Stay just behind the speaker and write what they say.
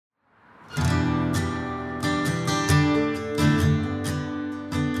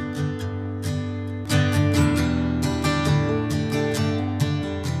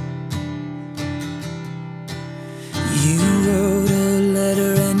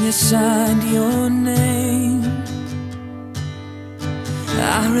signed your name.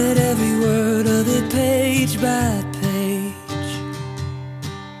 I read every word of it page by page.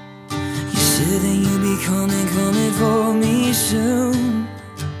 You said that you'd be coming for me soon.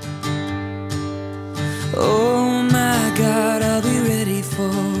 Oh my God, I'll be ready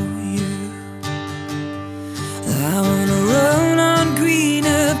for you. I wanna run on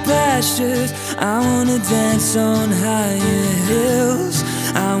greener pastures, I wanna dance on higher hills,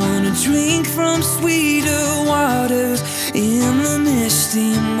 I wanna drink from sweeter waters in the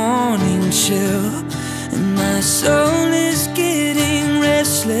misty morning chill. And my soul is getting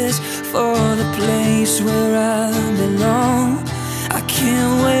restless for the place where I belong. I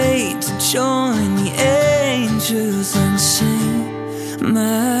can't wait to join the angels and sing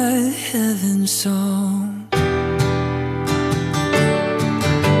my heaven song.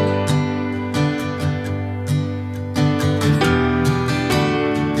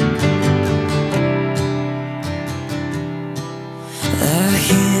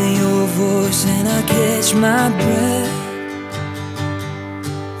 And I catch my breath.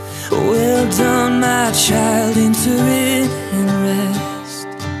 Well done, my child, enter in and rest.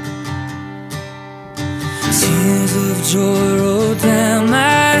 Tears of joy roll down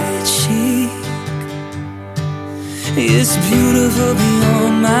my cheek. It's beautiful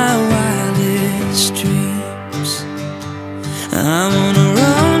beyond my wildest dreams. I wanna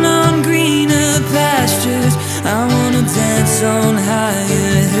run on greener pastures, I wanna dance on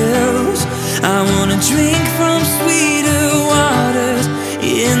higher hills, I wanna drink from sweeter waters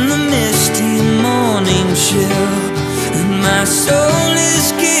in the misty morning chill. And my soul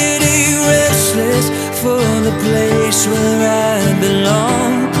is getting restless for the place where I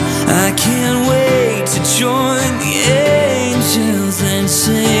belong. I can't wait to join the angels and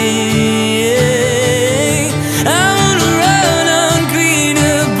sing. I wanna run on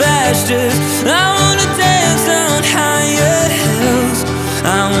greener pastures, I wanna dance on higher hills,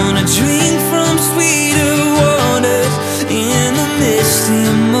 I wanna drink from sweeter waters in the misty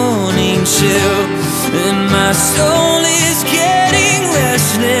morning chill. And my soul is getting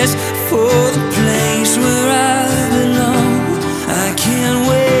restless for the place where I belong. I can't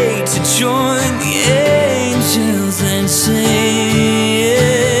wait to join the angels and sing.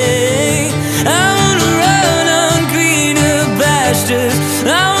 I wanna run on greener pastures, I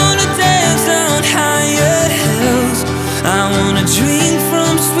wanna dance on higher hills, I wanna drink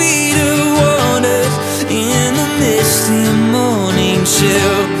from sweeter waters in the misty morning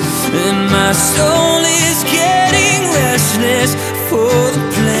chill. And my soul is getting restless for the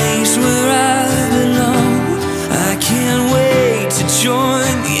place where I belong. I can't wait to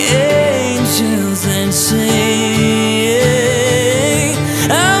join the angels and sing.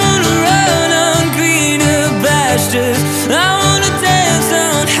 I wanna run on greener pastures, I wanna dance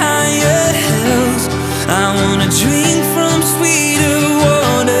on higher hills, I wanna drink from sweeter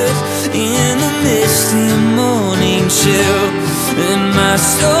waters in the misty morning chill. And my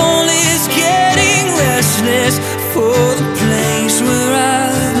soul is getting restless for the place where I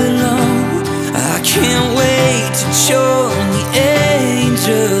belong. I can't wait to join the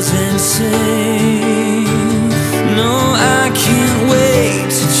angels and sing. No.